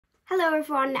Hello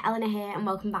everyone, Eleanor here and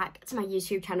welcome back to my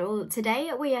YouTube channel. Today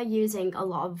we are using a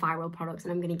lot of viral products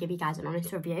and I'm going to give you guys an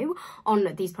honest review on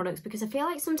these products because I feel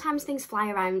like sometimes things fly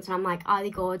around and I'm like, are they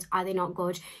good? Are they not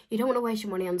good? You don't want to waste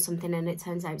your money on something and it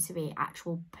turns out to be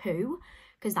actual poo,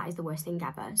 because that is the worst thing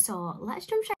ever. So let's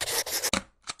jump straight.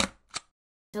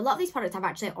 So a lot of these products I've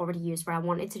actually already used, but I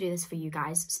wanted to do this for you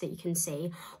guys so that you can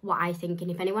see what I think,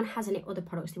 and if anyone has any other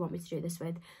products they want me to do this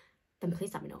with, then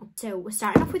please let me know. So we're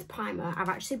starting off with primer. I've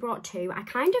actually brought two. I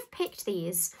kind of picked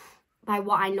these by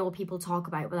what I know people talk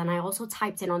about, but then I also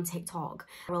typed in on TikTok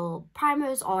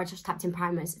primers, or I just typed in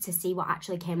primers to see what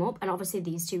actually came up, and obviously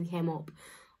these two came up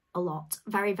a lot.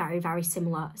 Very, very, very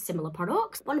similar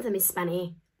products. One of them is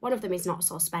spenny, one of them is not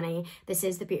so spenny. This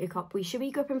is the Beauty Cop We Should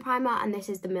Be Gripping Primer, and this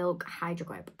is the Milk Hydro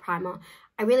Grip Primer.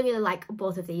 I really, really like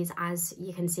both of these. As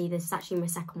you can see, this is actually my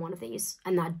second one of these,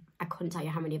 and I couldn't tell you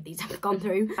how many of these I've gone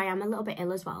through. I am a little bit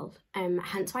ill as well,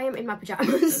 hence why I'm in my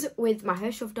pyjamas with my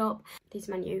hair shoved up. These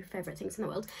are my new favourite things in the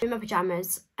world. In my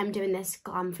pyjamas, I'm doing this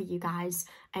glam for you guys,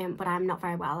 but I'm not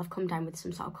very well. I've come down with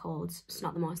some sort of colds. It's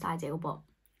not the most ideal, but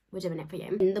we're doing it for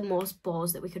you. In the most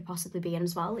bows that we could possibly be in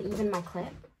as well. Even my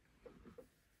clip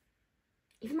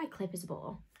is a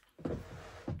bow.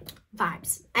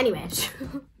 Vibes. Anyway,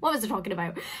 what was I talking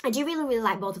about? I do really, really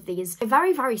like both of these. They're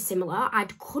very, very similar. I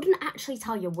couldn't actually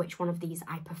tell you which one of these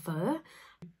I prefer.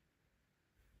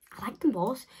 I like them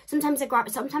both. Sometimes I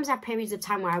have periods of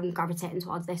time where I'm gravitating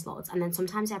towards this loads, and then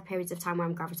sometimes I have periods of time where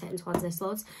I'm gravitating towards this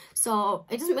loads. So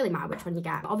it doesn't really matter which one you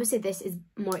get. Obviously this is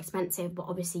more expensive, but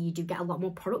obviously you do get a lot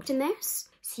more product in this.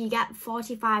 So you get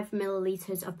 45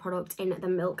 millilitres of product in the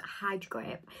Milk Hydro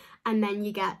Grip, and then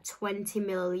you get 20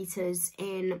 millilitres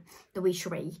in the We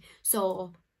Should Be.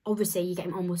 So obviously you're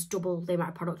getting almost double the amount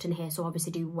of product in here, so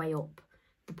obviously do weigh up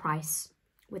the price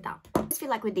with that. I just feel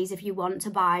like with these, if you want to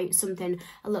buy something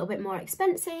a little bit more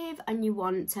expensive and you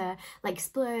want to like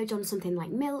splurge on something like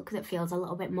Milk that feels a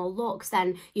little bit more luxe,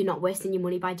 then you're not wasting your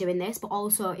money by doing this. But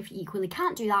also if you equally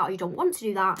can't do that, or you don't want to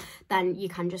do that, then you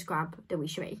can just grab the We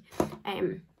Should Be.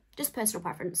 Just personal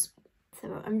preference.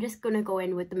 So I'm just gonna go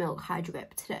in with the Milk Hydro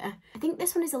Grip today. I think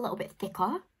this one is a little bit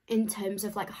thicker in terms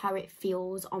of like how it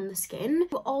feels on the skin,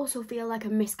 but also feel like a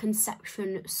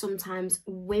misconception sometimes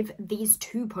with these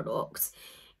two products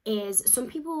is some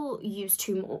people use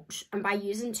too much, and by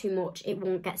using too much it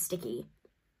won't get sticky.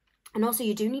 And also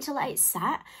you do need to let it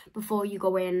set before you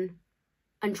go in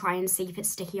and try and see if it's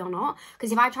sticky or not,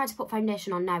 because if I try to put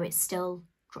foundation on now, it's still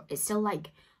like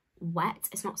wet,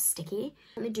 it's not sticky.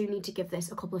 And they do need to give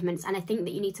this a couple of minutes, and I think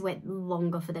that you need to wait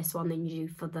longer for this one than you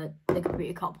do for the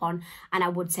Beauty Cop one, and I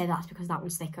would say that's because that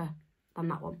one's thicker than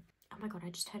that one. Oh my god,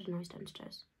 I just heard a noise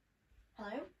downstairs.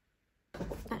 Hello?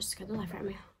 That just scared the life out of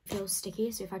me. It feels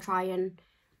sticky, so if I try and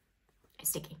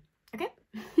it's sticky. Okay.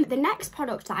 The next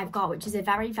product that I've got, which is a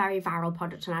very, very viral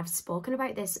product, and I've spoken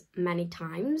about this many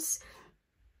times,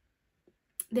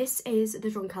 this is the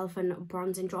Drunk Elephant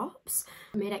Bronzing Drops,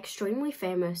 made extremely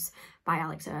famous by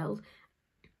Alex Earl.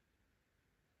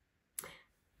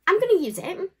 I'm going to use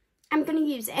it,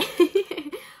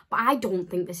 but I don't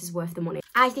think this is worth the money.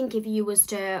 I think if you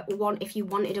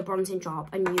wanted a bronzing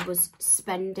drop and you was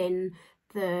spending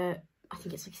I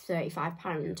think it's like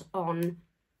 £35 on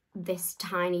this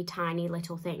tiny, tiny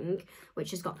little thing,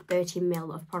 which has got 30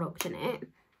 ml of product in it,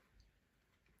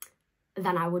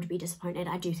 then I would be disappointed.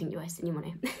 I do think you're wasting your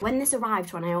money. When this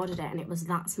arrived, when I ordered it and it was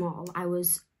that small,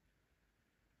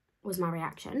 was my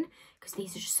reaction, because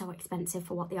these are just so expensive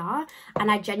for what they are,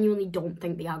 and I genuinely don't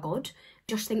think they are good.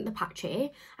 Just think they're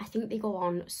patchy. I think they go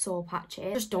on so patchy.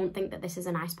 I just don't think that this is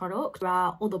a nice product. There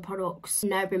are other products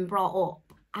now been brought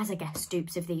up as, I guess,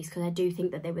 dupes of these, because I do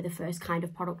think that they were the first kind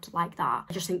of product like that.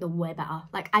 I just think they're way better.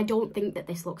 Like, I don't think that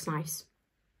this looks nice.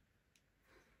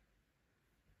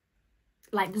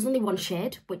 Like, there's only one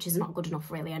shade, which is not good enough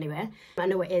really anyway. I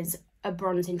know it is a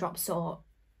bronzing drop, so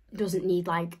it doesn't need,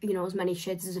 like, you know, as many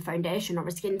shades as a foundation or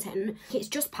a skin tint. It's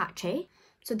just patchy.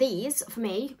 So these, for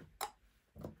me,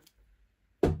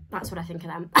 that's what I think of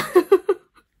them.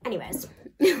 Anyways,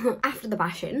 after the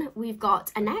bashing, we've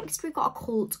got a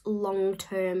cult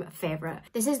long-term favourite.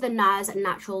 This is the NARS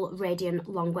Natural Radiant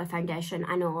Longwear Foundation.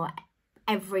 I know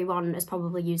everyone has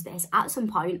probably used this at some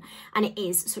point, and it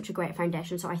is such a great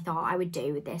foundation, so I thought I would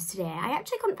do this today. I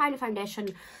actually couldn't find a foundation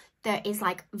that is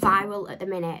like viral at the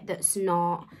minute that's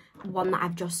not one that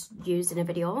I've just used in a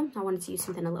video. I wanted to use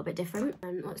something a little bit different.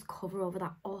 And let's cover over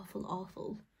that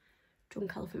awful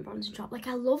Drunk Elephant Bronzing Drop. Like,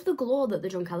 I love the glow that the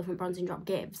Drunk Elephant Bronzing Drop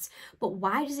gives, but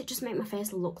why does it just make my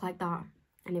face look like that?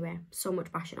 Anyway, so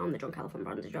much bashing on the Drunk Elephant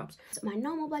Bronzing Drops. So my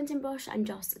normal blending brush and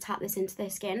just tap this into their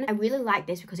skin. I really like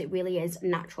this because it really is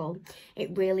natural.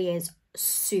 It really is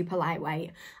super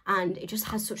lightweight, and it just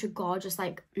has such a gorgeous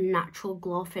like natural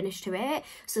glow finish to it.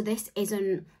 So this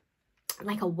isn't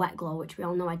like a wet glow, which we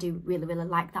all know I do really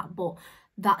like that, but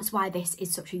that's why this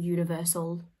is such a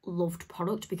universal loved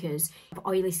product, because you have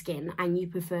oily skin and you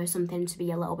prefer something to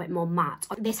be a little bit more matte.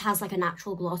 This has like a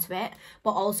natural glow to it,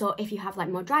 but also if you have like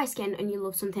more dry skin and you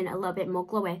love something a little bit more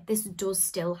glowy, this does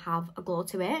still have a glow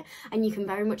to it, and you can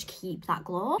very much keep that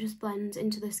glow. It just blends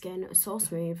into the skin so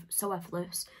smooth, so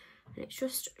effortless, and it's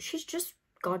just, she's just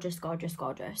gorgeous.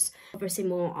 Obviously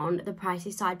more on the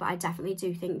pricey side, but I definitely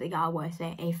do think they are worth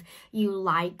it if you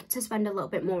like to spend a little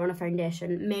bit more on a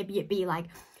foundation. Maybe it be like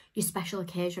your special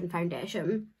occasion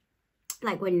foundation,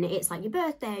 like when it's like your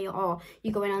birthday, or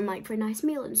you're going on like for a nice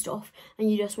meal and stuff,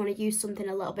 and you just want to use something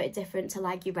a little bit different to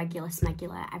like your regular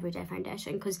smegular everyday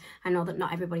foundation, because I know that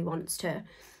not everybody wants to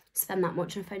spend that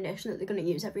much on a foundation that they're going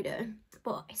to use every day.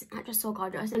 But isn't that just so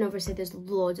gorgeous? And obviously there's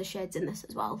loads of shades in this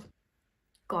as well.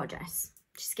 Gorgeous.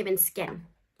 Just giving skin.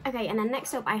 Okay, and then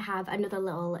next up I have another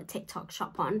little TikTok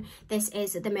shop one. This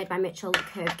is the Made by Mitchell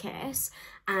curve case,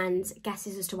 and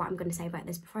guesses as to what I'm going to say about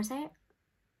this before I say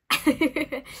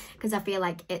it, because I feel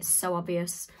like it's so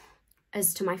obvious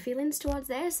as to my feelings towards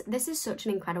this. This is such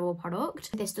an incredible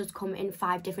product. This does come in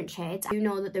 5 different shades. I do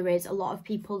know that there is a lot of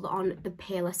people on the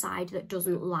paler side that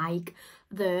doesn't like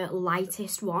the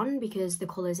lightest one because the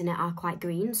colours in it are quite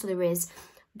green, so there is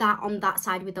that on that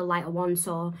side with the lighter one.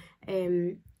 So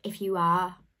if you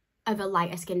are of a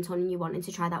lighter skin tone and you wanted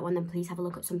to try that one, then please have a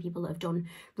look at some people that have done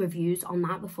reviews on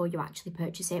that before you actually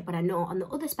purchase it. But I know on the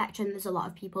other spectrum there's a lot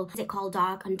of people, is it called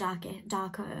dark and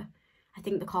darker, I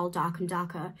think they're called dark and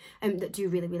darker, that do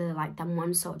really like them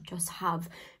ones. So just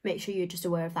make sure you're just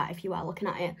aware of that if you are looking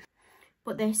at it.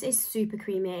 But this is super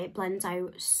creamy, it blends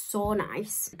out so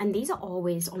nice, and these are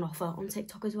always on offer on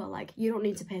TikTok as well. Like, you don't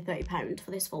need to pay £30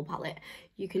 for this full palette.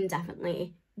 You can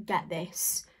definitely get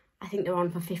this. I think they're on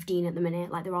for 15 at the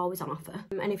minute, like they're always on offer.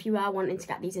 And if you are wanting to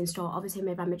get these in store, obviously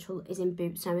Made by Mitchell is in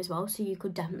Boots now as well, so you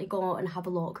could definitely go and have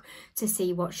a look to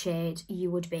see what shade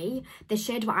you would be. The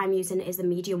shade what I'm using is the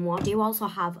medium one. I do also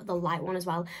have the light one as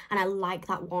well, and I like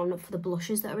that one for the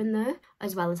blushes that are in there,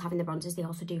 as well as having the bronzers. They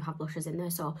also do have blushes in there,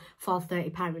 so for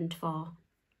 £30 for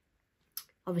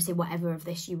obviously whatever of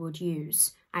this you would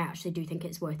use, I actually do think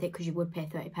it's worth it, because you would pay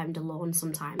 £30 alone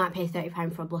sometimes. You might pay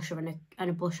 £30 for a blusher and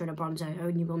a blusher and a bronzer,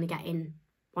 and you only get in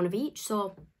one of each.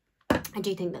 So I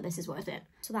do think that this is worth it.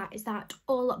 So that is that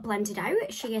all blended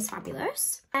out. She is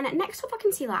fabulous. And next up for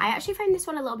concealer, I actually found this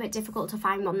one a little bit difficult to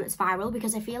find one that's viral,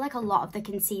 because I feel like a lot of the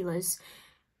concealers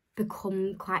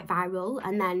become quite viral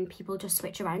and then people just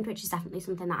switch around, which is definitely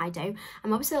something that I do.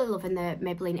 I'm obviously loving the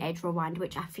Maybelline Age Rewind,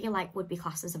 which I feel like would be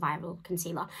classed as a viral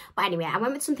concealer. But anyway, I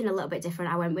went with something a little bit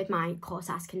different. I went with my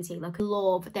Kosas concealer.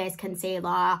 Love this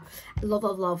concealer.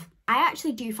 Love. I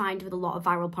actually do find with a lot of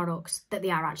viral products that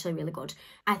they are actually really good.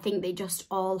 I think they just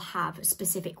all have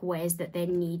specific ways that they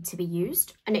need to be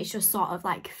used, and it's just sort of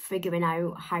like figuring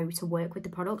out how to work with the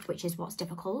product, which is what's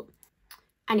difficult.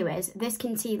 Anyways, this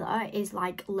concealer is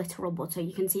like literal butter.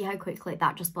 You can see how quickly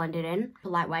that just blended in.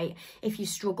 Lightweight. If you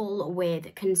struggle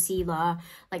with concealer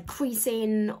like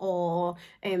creasing, or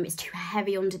it's too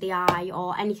heavy under the eye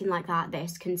or anything like that,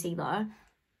 this concealer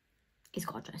is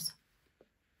gorgeous.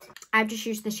 I've just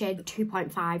used the shade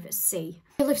 2.5C.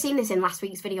 You'll have seen this in last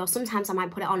week's video. Sometimes I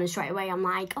might put it on and straight away I'm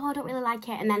like, oh, I don't really like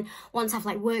it. And then once I've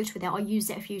like worked with it or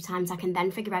used it a few times, I can then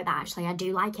figure out that actually I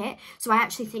do like it. So I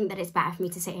actually think that it's better for me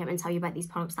to sit here and tell you about these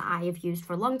products that I have used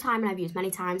for a long time and I've used many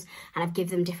times, and I've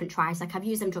given them different tries. Like, I've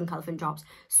used them Drunk Elephant drops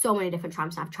so many different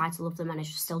times, and I've tried to love them and I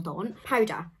just still don't.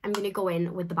 Powder. I'm going to go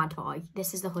in with the bad boy.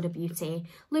 This is the Huda Beauty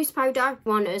loose powder.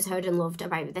 One has heard and loved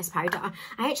about this powder.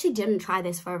 I actually didn't try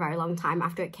this for a very long time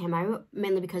after it came out,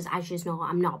 mainly because, as you know,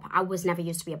 I was never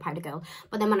used to be a powder girl.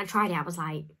 But then when I tried it, I was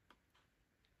like,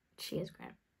 she is great.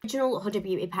 Original Huda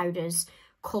Beauty powders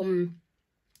come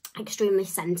extremely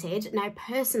scented. Now,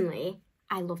 personally,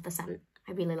 I love the scent.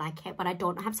 I really like it, but I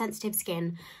don't have sensitive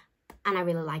skin and I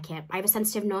really like it. I have a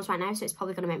sensitive nose right now, so it's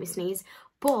probably going to make me sneeze,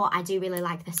 but I do really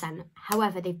like the scent.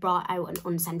 However, they've brought out an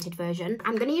unscented version.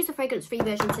 I'm going to use the fragrance-free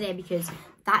version today because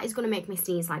that is going to make me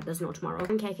sneeze like there's no tomorrow.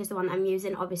 Cake is the one I'm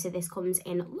using. Obviously, this comes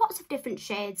in lots of different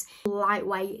shades.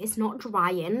 Lightweight, it's not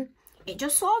drying. It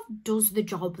just sort of does the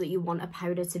job that you want a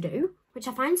powder to do, which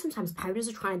I find sometimes powders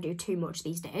are trying to do too much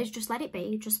these days. Just let it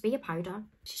be. Just be a powder.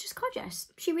 She's just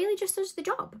gorgeous. She really just does the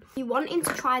job. If you're wanting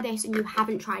to try this and you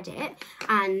haven't tried it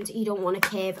and you don't want to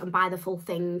cave and buy the full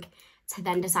thing to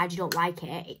then decide you don't like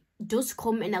it, it does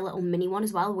come in a little mini one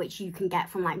as well, which you can get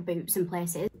from like Boots and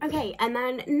places. Okay, and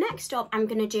then next up I'm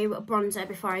going to do a bronzer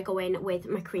before I go in with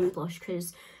my cream blush,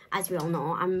 because as we all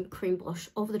know, I'm cream blush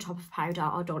over the top of powder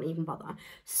or don't even bother.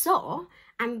 So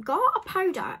I've got a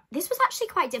powder. This was actually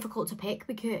quite difficult to pick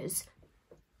because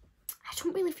I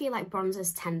don't really feel like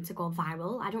bronzers tend to go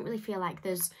viral. I don't really feel like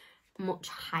there's much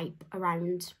hype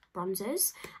around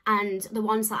bronzers, and the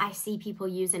ones that I see people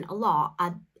using a lot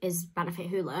is Benefit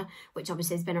Hoola, which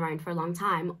obviously has been around for a long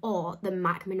time, or the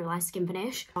MAC Mineralized Skin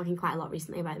Finish. I'm talking quite a lot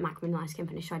recently about the MAC Mineralized Skin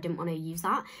Finish, so I didn't want to use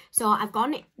that. So I've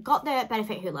got the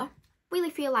Benefit Hoola.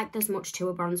 Really feel like there's much to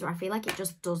a bronzer. I feel like it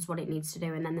just does what it needs to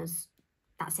do, and then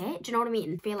that's it. Do you know what I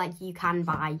mean? I feel like you can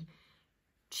buy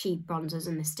cheap bronzers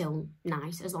and they're still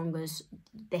nice as long as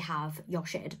they have your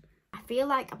shade. I feel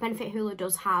like Benefit Hoola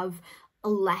does have a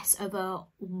less of a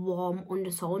warm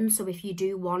undertone, so if you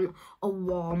do want a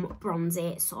warm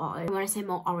bronzy sort of, when I say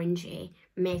more orangey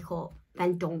makeup,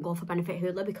 then don't go for Benefit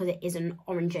Hoola because it isn't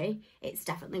orangey. It's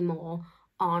definitely more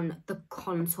on the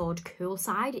contoured cool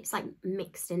side. It's like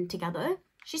mixed in together.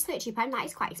 She's £32, that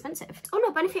is quite expensive. Oh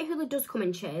no, Benefit Hoola does come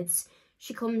in shades.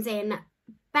 She comes in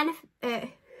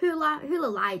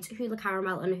Hoola Light, Hoola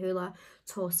Caramel and Hoola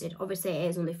Toasted. Obviously it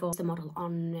is only for the model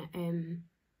on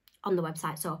the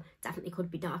website, so definitely could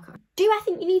be darker. Do I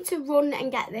think you need to run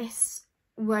and get this,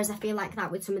 whereas I feel like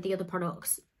that with some of the other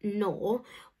products? No.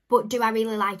 But do I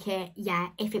really like it? Yeah.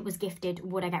 If it was gifted,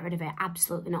 would I get rid of it?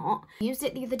 Absolutely not. I used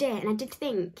it the other day and I did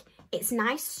think it's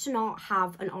nice to not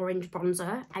have an orange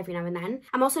bronzer every now and then.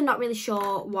 I'm also not really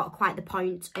sure what quite the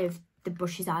point of the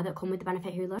brushes are that come with the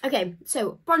Benefit Hoola. Okay,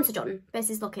 so bronzer done. This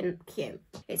is looking cute.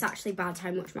 It's actually bad how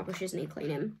much my brushes need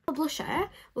cleaning. For blusher,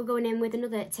 we're going in with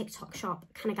another TikTok shop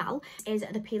kind of gal. This is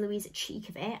the Plouise Cheek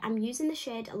of It. I'm using the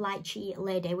shade Lychee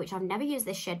Lady, which I've never used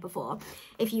this shade before.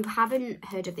 If you haven't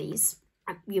heard of these,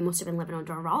 you must have been living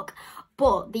under a rock.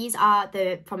 But these are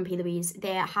from Plouise.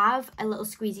 They have a little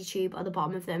squeezy tube at the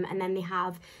bottom of them, and then they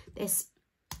have this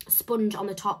sponge on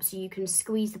the top, so you can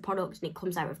squeeze the product and it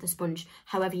comes out of the sponge.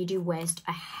 However, you do waste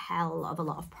a hell of a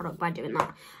lot of product by doing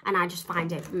that, and I just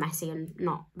find it messy and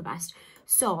not the best.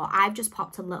 So I've just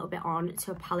popped a little bit on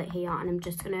to a palette here, and I'm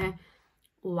just gonna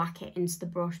whack it into the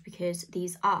brush because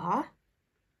these are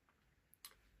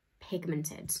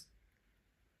pigmented.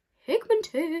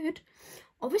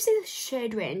 Obviously the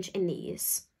shade range in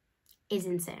these is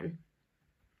insane.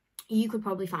 You could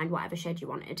probably find whatever shade you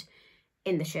wanted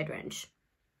in the shade range.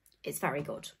 It's very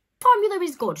good. Formula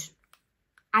is good.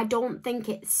 I don't think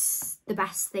it's the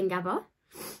best thing ever,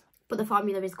 but the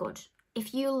formula is good.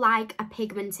 If you like a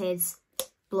pigmented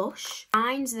blush,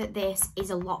 find that this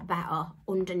is a lot better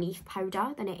underneath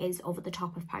powder than it is over the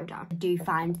top of powder. I do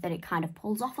find that it kind of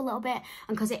pulls off a little bit,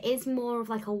 and because it is more of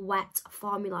like a wet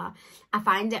formula, I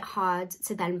find it hard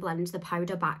to then blend the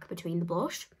powder back between the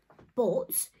blush.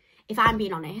 But if I'm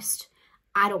being honest,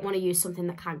 I don't want to use something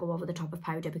that can't go over the top of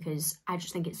powder because I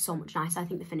just think it's so much nicer. I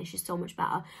think the finish is so much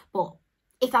better. But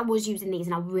if I was using these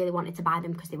and I really wanted to buy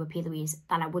them because they were Plouise,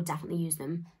 then I would definitely use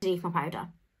them underneath my powder.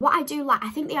 What I do like, I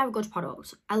think they are a good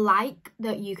product. I like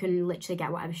that you can literally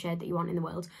get whatever shade that you want in the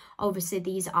world. Obviously,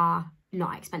 these are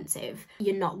not expensive.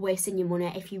 You're not wasting your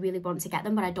money if you really want to get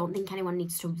them, but I don't think anyone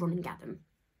needs to run and get them.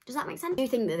 Does that make sense? I do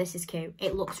think that this is cute.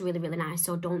 It looks really, really nice,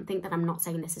 so don't think that I'm not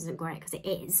saying this isn't great, because it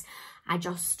is. I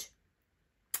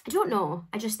don't know.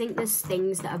 I just think there's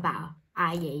things that are better,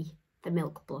 i.e. the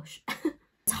Milk blush.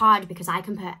 It's hard because I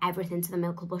compare everything to the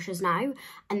Milk blushes now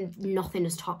and nothing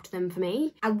has topped them for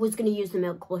me. I was going to use the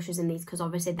Milk blushes in these because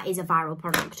obviously that is a viral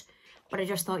product, but I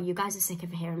just thought you guys are sick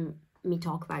of hearing me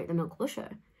talk about the Milk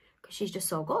blusher because she's just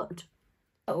so good.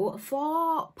 So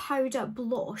for powder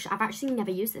blush, I've actually never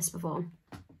used this before.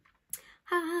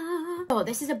 So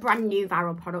this is a brand new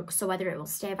viral product, so whether it will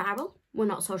stay viral, we're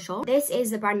not so sure. This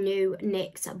is the brand new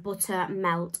NYX Butter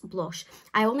Melt Blush.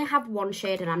 I only have one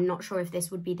shade and I'm not sure if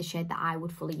this would be the shade that I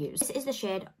would fully use. This is the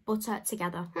shade Butter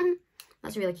Together.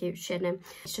 That's a really cute shade name.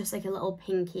 It's just like a little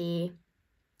pinky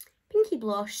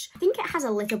blush. I think it has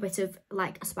a little bit of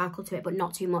like a sparkle to it, but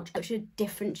not too much. Such a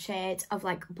different shade of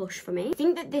like blush for me. I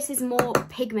think that this is more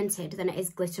pigmented than it is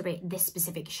glittery, this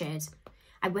specific shade.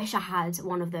 I wish I had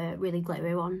one of the really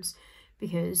glittery ones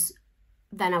because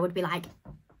then I would be like...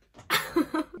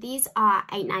 These are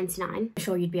 $8.99. I'm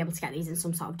sure you'd be able to get these in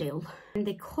some sort of deal. And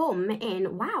they come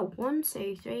in, wow, 1,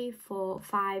 2, 3, 4,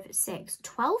 5, 6,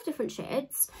 12 different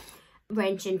shades,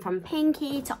 ranging from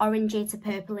pinky to orangey to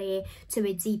purpley to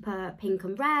a deeper pink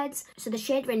and red. So the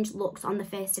shade range looks on the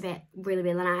face of it really,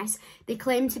 really nice. They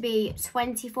claim to be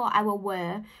 24-hour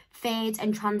wear, fade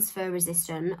and transfer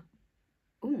resistant.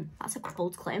 Ooh, that's a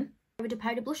bold claim. Would a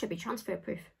powder blusher be transfer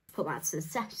proof? Put that to the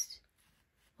test.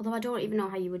 Although I don't even know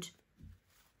how you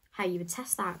would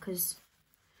test that, because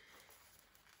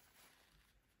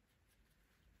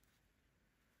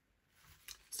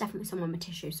definitely some on my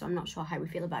tissue, so I'm not sure how we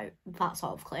feel about that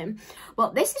sort of claim.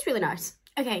 But this is really nice.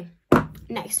 Okay,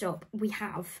 next up we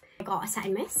have, I got a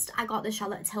setting mist. I got the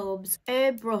Charlotte Tilbury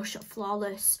Herb Brush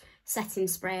Flawless Setting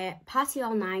Spray. Party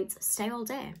all night, stay all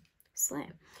day. Slay.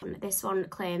 This one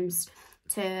claims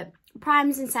to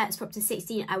primes and sets for up to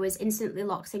 16 hours, instantly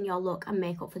locks in your look and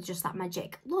makeup for just that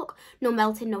magic look. No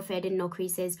melting, no fading, no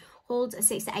creases. Holds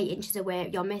 6 to 8 inches away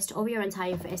your mist over your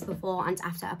entire face before and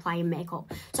after applying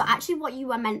makeup. So actually what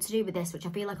you are meant to do with this, which I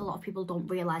feel like a lot of people don't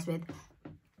realise with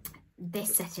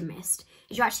this setting mist,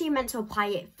 is you're actually meant to apply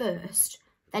it first,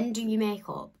 then do your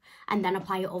makeup, and then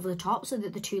apply it over the top so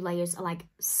that the two layers are like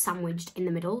sandwiched in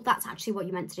the middle. That's actually what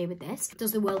you're meant to do with this.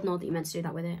 Does the world know that you're meant to do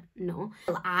that with it? No.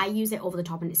 I use it over the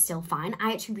top and it's still fine.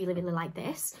 I actually really, really like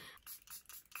this.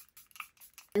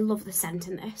 I love the scent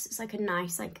in this. It's like a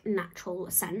nice, like natural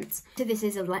scent. So this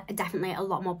is definitely a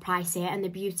lot more pricey, and the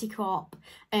Beauty Co-op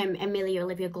Amelia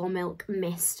Olivia Glow Milk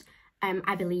Mist,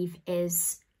 I believe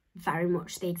is very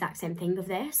much the exact same thing of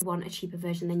this. If you want a cheaper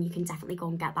version, then you can definitely go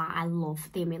and get that. I love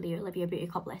the Amelia Olivia Beauty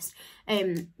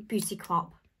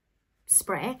Co-op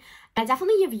spray. I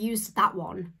definitely have used that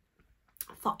one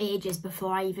for ages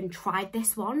before I even tried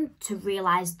this one to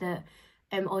realise that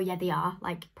oh yeah, they are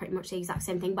like pretty much the exact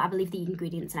same thing, but I believe the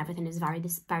ingredients and everything is very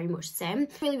much the same.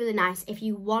 Really, really nice. If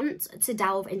you want to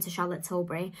delve into Charlotte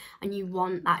Tilbury and you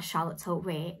want that Charlotte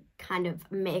Tilbury kind of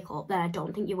makeup, then I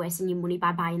don't think you're wasting your money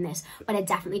by buying this, but I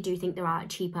definitely do think there are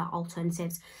cheaper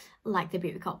alternatives like the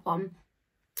Beauty Co-op one.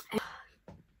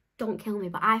 Don't kill me,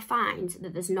 but I find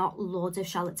that there's not loads of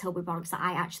Charlotte Tilbury products that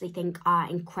I actually think are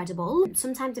incredible.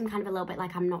 Sometimes I'm kind of a little bit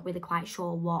like, I'm not really quite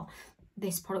sure what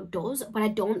this product does, but I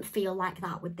don't feel like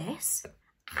that with this.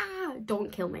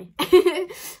 Don't kill me. I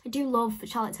do love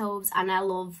Charlotte Tilbury and I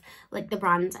love like the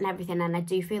brand and everything, and I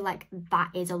do feel like that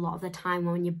is a lot of the time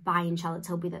when you're buying Charlotte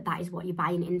Tilbury that is what you're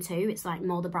buying into. It's like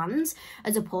more the brands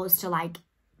as opposed to like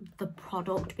the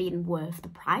product being worth the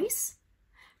price.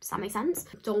 Does that make sense?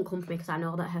 Don't come for me because I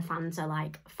know that her fans are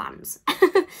like fans.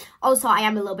 Also, I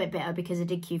am a little bit bitter because I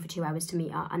did queue for 2 hours to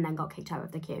meet her and then got kicked out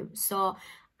of the queue, so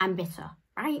I'm bitter,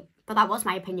 right? But that was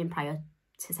my opinion prior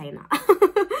to saying that.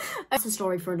 That's a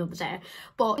story for another day.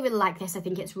 But I really like this. I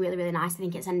think it's really, really nice. I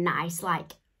think it's a nice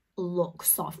like look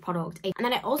soft product. And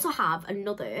then I also have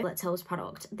another Charlotte Tilbury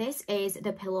product. This is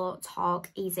the Pillow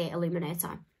Talk Easy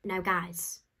Illuminator. Now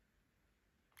guys,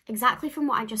 exactly from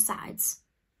what I just said,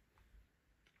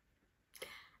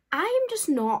 I am just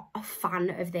not a fan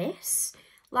of this.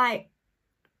 Like,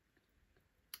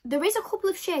 there is a couple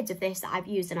of shades of this that I've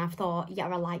used and I've thought, yeah,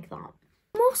 I like that.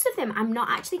 Most of them, I'm not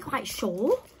actually quite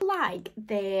sure. Like,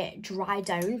 they dry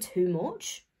down too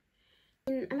much.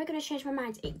 Am I going to change my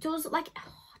mind? It does, like, I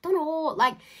don't know,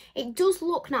 like, it does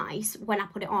look nice when I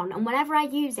put it on. And whenever I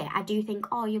use it, I do think,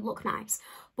 oh, you look nice.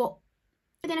 But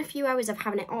within a few hours of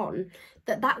having it on,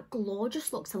 that glow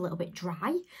just looks a little bit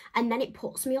dry. And then it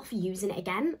puts me off using it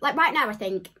again. Like, right now, I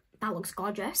think, that looks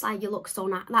gorgeous. Like, you look so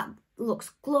nice. That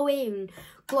looks glowy and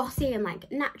glossy and, like,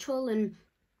 natural, and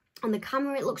on the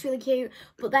camera it looks really cute.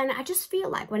 But then I just feel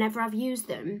like whenever I've used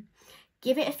them,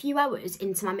 give it a few hours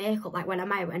into my makeup, like when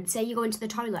I'm out, and say you go into the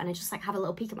toilet and I just like have a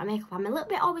little peek at my makeup, I'm a little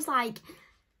bit always like,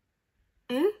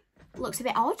 looks a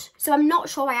bit odd. So I'm not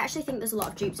sure. I actually think there's a lot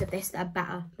of dupes of this that are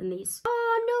better than these.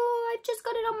 Oh no, I've just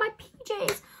got it on my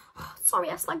PJs. Oh,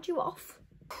 sorry, I slagged you off.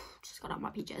 Just got it on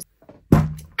my PJs. Ah!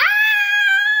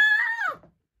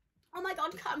 Oh my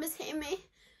god, camera's hitting me.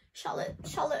 Charlotte,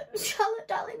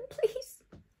 darling, please.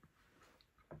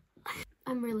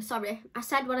 I'm really sorry. I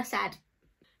said what I said.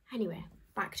 Anyway,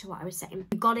 back to what I was saying.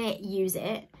 You gotta use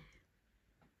it,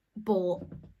 but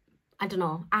I don't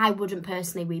know. I wouldn't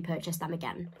personally repurchase them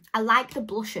again. I like the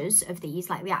blushes of these,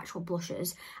 like the actual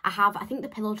blushes. I think the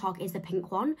Pillow Talk is the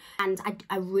pink one, and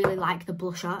I really like the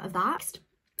blusher of that.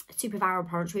 Super viral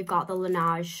product, we've got the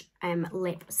Laneige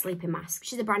lip sleeping mask,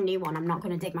 which is a brand new one. I'm not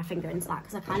going to dig my finger into that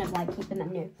because I kind of like keeping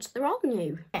them new. They're all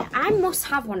new. I must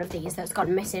have one of these that's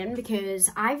gone missing because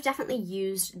I've definitely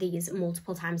used these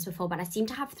multiple times before, but I seem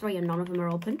to have 3 and none of them are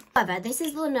open. However, this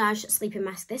is the Laneige sleeping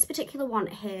mask. This particular one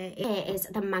here is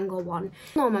the mango one.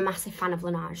 I'm a massive fan of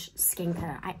Laneige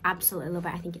skincare. I absolutely love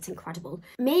it. I think it's incredible.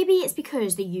 Maybe it's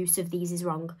because the use of these is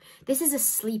wrong. This is a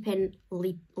sleeping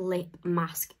lip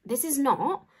mask. This is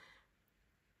not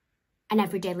an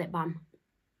everyday lip balm.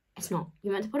 It's not.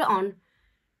 You're meant to put it on,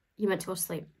 you're meant to go to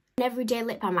sleep. An everyday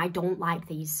lip balm, I don't like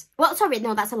these. Well, sorry,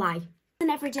 no, that's a lie. An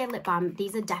everyday lip balm,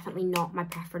 these are definitely not my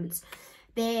preference.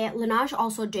 Laneige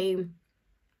also do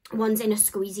ones in a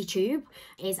squeezy tube,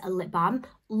 is a lip balm.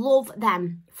 Love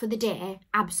them for the day,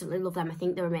 absolutely love them. I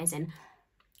think they're amazing.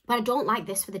 But I don't like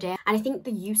this for the day. And I think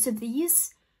the use of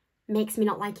these makes me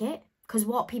not like it, because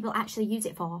what people actually use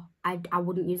it for, I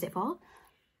wouldn't use it for.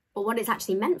 But what it's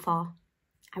actually meant for,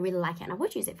 I really like it and I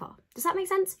would use it for. Does that make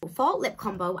sense? For lip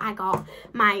combo, I got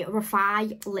my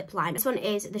Refi lip liner. This one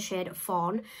is the shade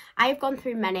Fawn. I've gone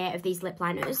through many of these lip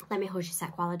liners. Let me hush a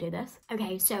sec while I do this.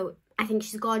 Okay, so I think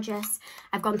she's gorgeous.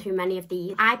 I've gone through many of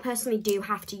these. I personally do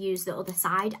have to use the other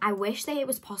side. I wish that it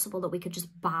was possible that we could just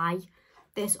buy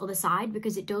this other side,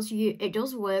 because it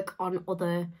does work on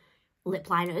other lip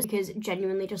liners, because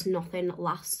genuinely just nothing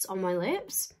lasts on my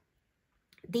lips.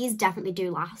 These definitely do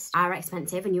last, are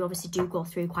expensive, and you obviously do go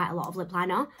through quite a lot of lip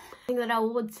liner. The thing that I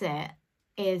would say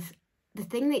is the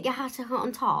thing that you have to put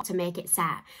on top to make it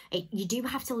set, you do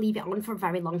have to leave it on for a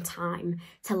very long time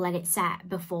to let it set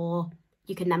before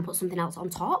you can then put something else on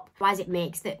top. Otherwise it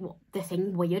makes the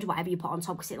thing weird, whatever you put on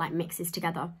top, because it like mixes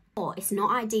together. But it's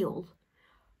not ideal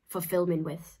for filming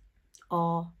with,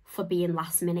 or for being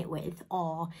last minute with,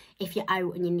 or if you're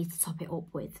out and you need to top it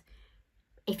up with,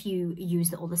 if you use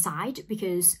the other side,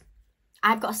 because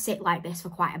I've got to sit like this for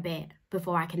quite a bit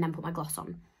before I can then put my gloss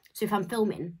on. So if I'm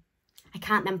filming, I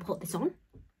can't then put this on.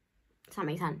 Does that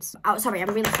make sense? Oh, sorry, I'm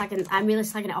really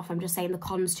slagging it off. I'm just saying the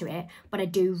cons to it, but I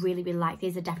do really, really like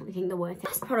these. I definitely think they're worth it.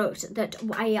 This product that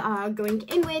I are going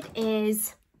in with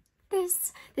is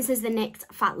this. This is the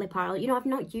NYX Fat Lip Oil. You know, I've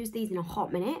not used these in a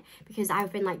hot minute because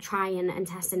I've been like trying and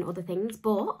testing other things,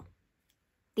 but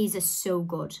these are so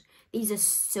good. These are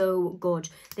so good.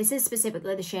 This is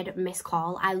specifically the shade Miss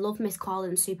Call. I love Miss Call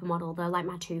and Supermodel. They're like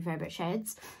my two favourite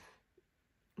shades.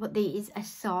 But these are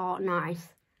so nice.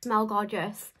 Smell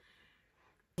gorgeous.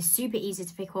 They're super easy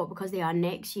to pick up because they are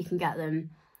NYX. You can get them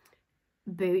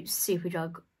Boots,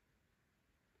 Superdrug,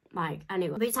 like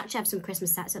anyway. Boots actually have some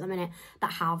Christmas sets at the minute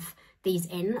that have these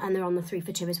in, and they're on the 3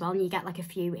 for 2 as well, and you get like a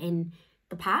few in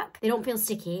the pack. They don't feel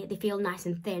sticky, they feel nice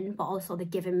and thin, but also they're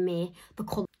giving me the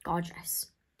colour. Gorgeous.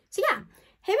 So yeah,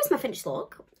 here is my finished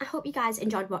look. I hope you guys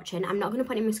enjoyed watching. I'm not going to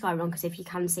put any mascara on because if you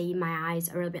can see, my eyes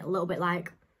are a little bit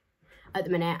like at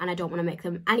the minute, and I don't want to make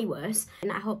them any worse.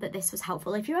 And I hope that this was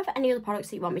helpful. If you have any other products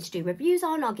that you want me to do reviews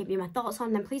on or give you my thoughts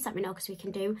on, then please let me know, because we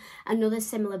can do another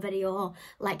similar video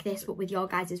like this but with your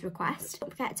guys' request. Don't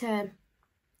forget to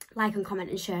like and comment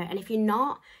and share. And if you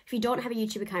don't have a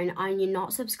YouTube account and you're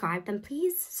not subscribed, then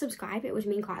please subscribe. It would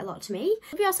mean quite a lot to me.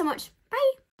 Love you all so much.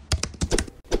 Bye.